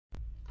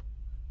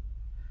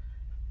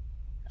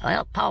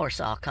Well, power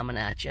saw coming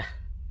at you.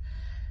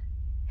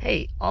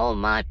 Hey, all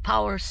my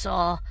power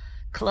saw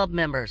club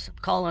members, I'm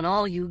calling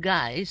all you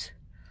guys.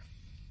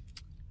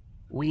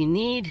 We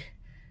need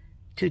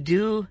to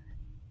do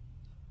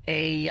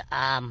a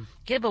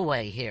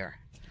giveaway here.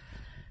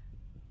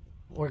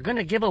 We're going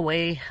to give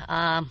away,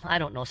 I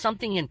don't know,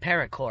 something in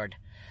paracord.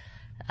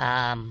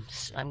 I'm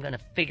going to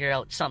figure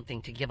out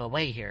something to give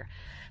away here.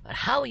 But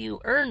how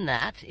you earn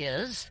that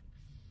is,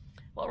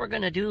 what we're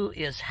going to do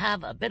is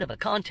have a bit of a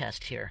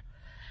contest here.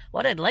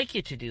 What I'd like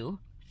you to do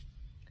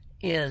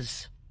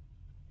is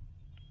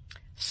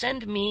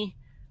send me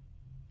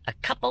a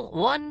couple,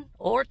 one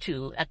or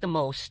two at the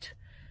most,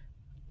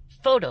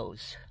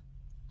 photos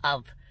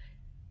of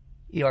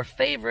your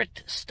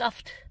favorite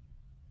stuffed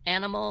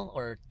animal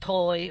or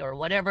toy or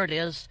whatever it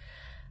is,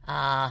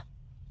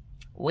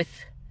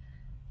 with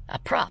a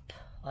prop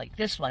like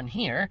this one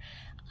here.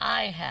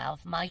 I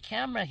have my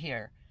camera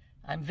here.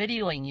 I'm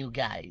videoing you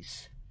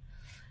guys.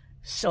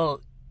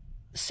 So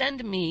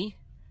send me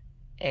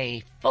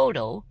a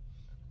photo,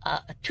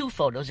 two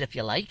photos if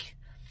you like,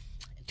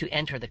 to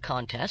enter the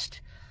contest,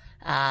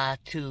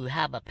 to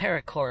have a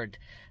paracord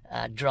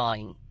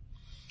drawing.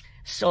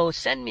 So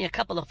send me a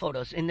couple of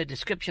photos in the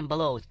description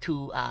below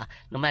to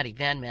Nomadic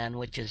Vanman,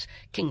 which is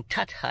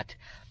kingtuthut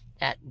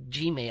at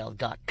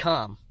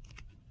gmail.com.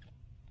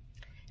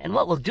 And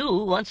what we'll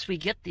do, once we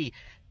get the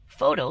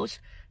photos,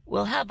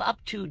 we'll have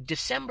up to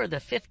December the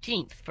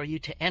 15th for you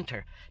to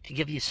enter, to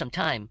give you some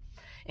time.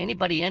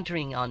 Anybody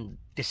entering on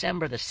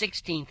December the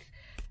 16th,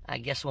 I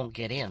guess won't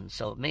get in.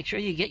 So make sure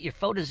you get your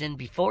photos in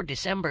before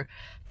December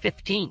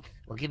 15th.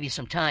 We'll give you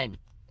some time.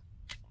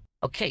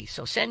 Okay,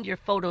 so send your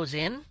photos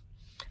in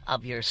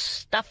of your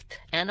stuffed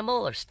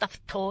animal or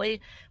stuffed toy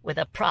with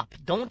a prop.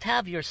 Don't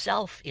have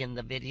yourself in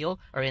the video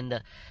or in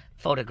the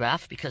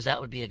photograph, because that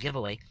would be a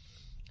giveaway.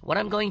 What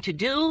I'm going to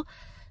do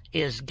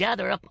is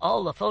gather up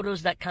all the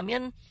photos that come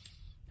in,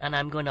 and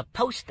I'm going to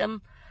post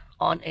them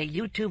on a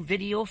YouTube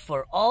video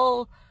for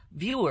all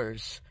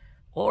viewers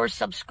or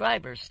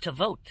subscribers to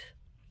vote.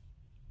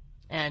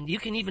 And you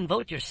can even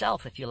vote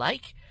yourself if you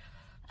like.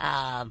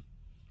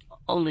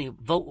 Only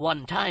vote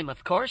one time,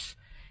 of course.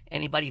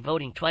 Anybody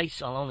voting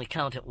twice, I'll only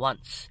count it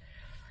once.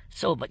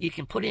 So, but you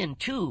can put in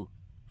two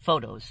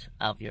photos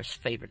of your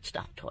favorite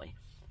stuffed toy.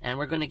 And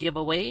we're going to give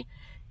away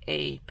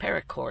a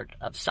paracord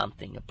of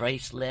something, a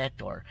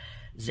bracelet or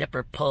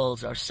zipper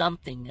pulls or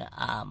something,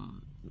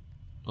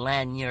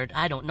 lanyard.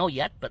 I don't know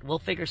yet, but we'll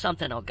figure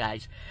something out,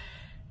 guys.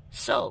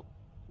 So,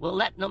 we'll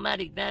let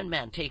Nomadic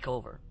Vanman take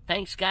over.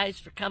 Thanks, guys,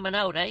 for coming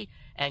out, eh?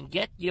 And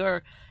get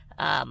your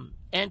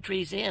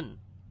entries in.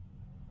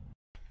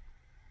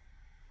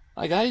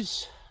 Hi,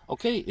 guys.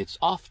 Okay, it's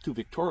off to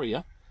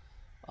Victoria,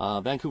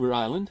 Vancouver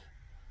Island.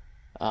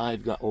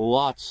 I've got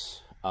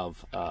lots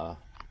of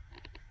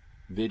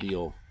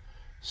video,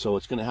 so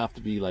it's going to have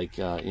to be like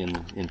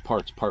in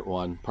parts, part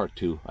one, part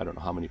two. I don't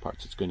know how many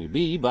parts it's going to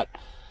be, but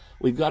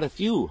we've got a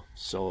few.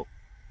 So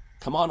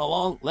come on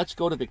along. Let's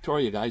go to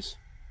Victoria, guys.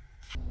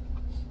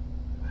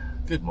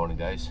 Good morning,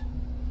 guys.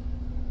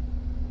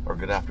 Or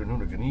good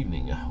afternoon or good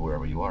evening,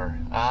 wherever you are.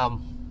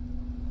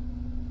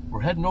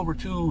 We're heading over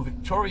to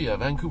Victoria,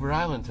 Vancouver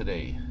Island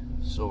today.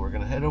 So we're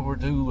going to head over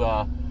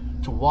to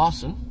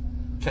Tsawwassen,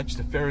 catch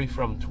the ferry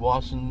from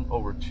Tsawwassen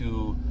over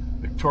to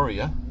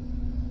Victoria.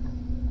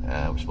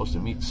 We're supposed to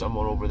meet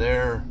someone over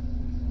there,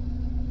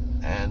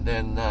 and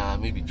then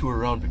maybe tour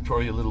around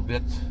Victoria a little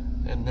bit,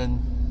 and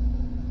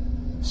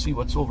then see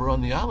what's over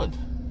on the island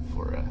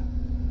for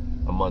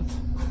a month.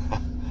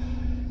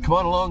 Come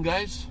on along,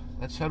 guys.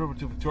 Let's head over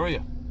to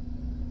Victoria.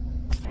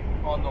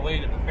 On the way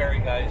to the ferry,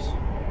 guys.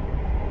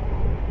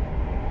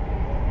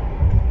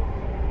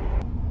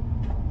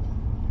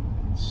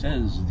 It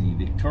says the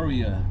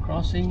Victoria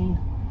Crossing,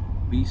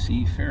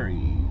 BC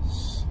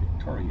Ferries.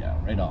 Victoria,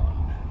 right on.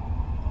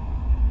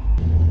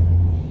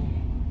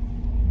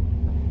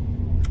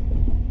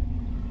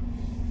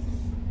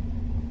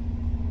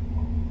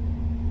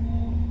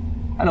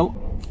 Hello.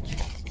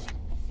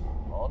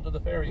 On to the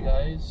ferry,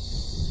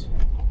 guys.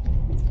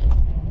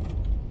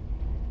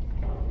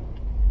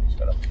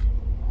 Shut up.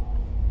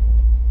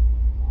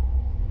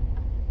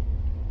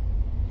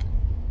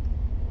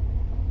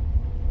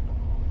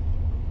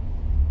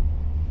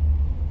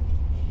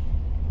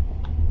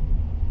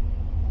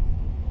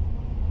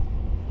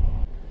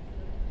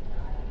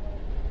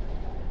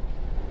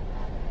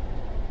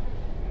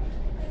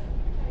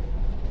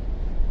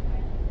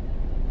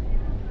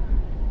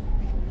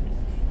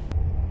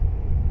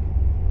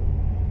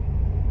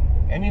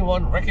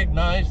 Anyone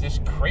recognize this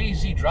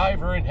crazy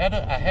driver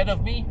ahead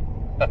of me?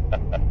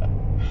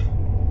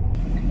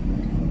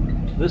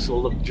 This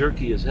will look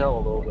jerky as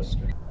hell, though. But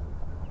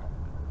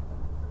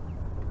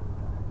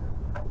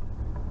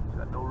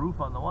got no roof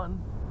on the one.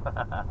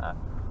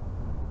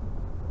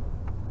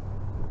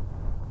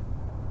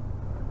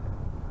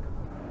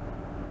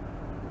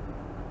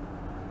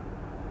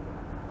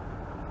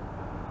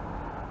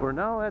 We're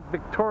now at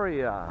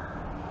Victoria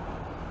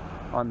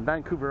on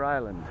Vancouver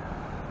Island.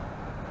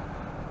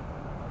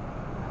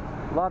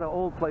 A lot of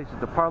old places,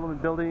 the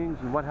Parliament buildings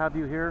and what have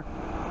you here.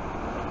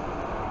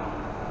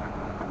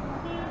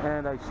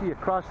 And I see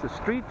across the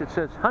street it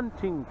says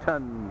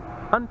Huntingdon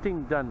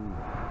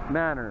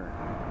Manor.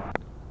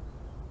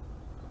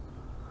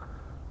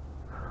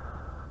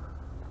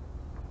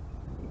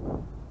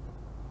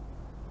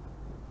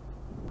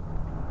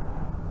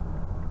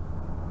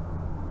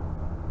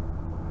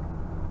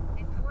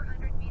 In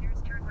 400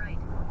 meters, turn right,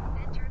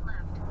 then turn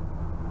left.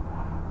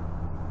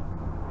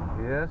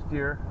 Yes,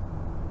 dear.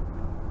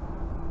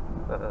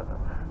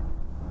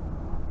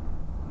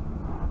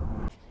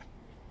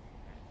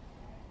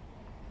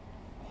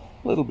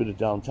 A little bit of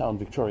downtown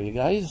Victoria,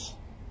 guys.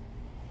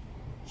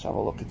 Let's have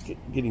a look. It's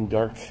getting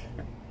dark.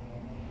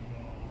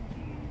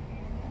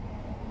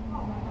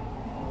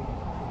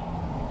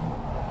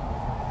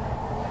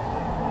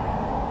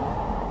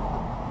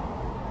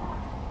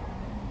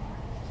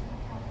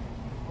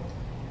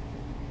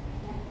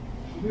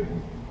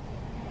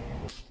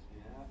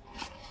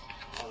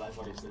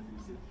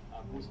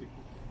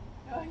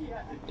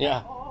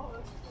 Yeah. Oh,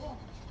 that's cool.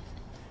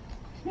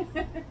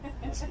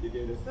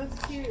 That's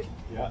cute.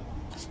 Yeah.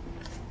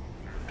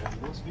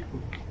 And most people.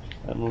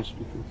 And most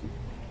people.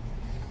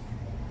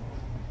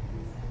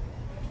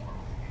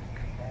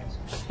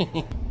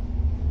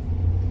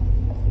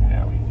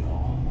 There we go.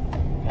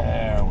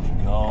 There we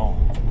go.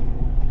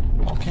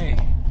 Okay.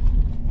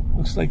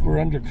 Looks like we're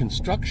under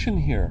construction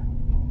here.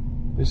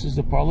 This is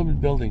the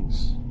Parliament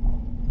buildings.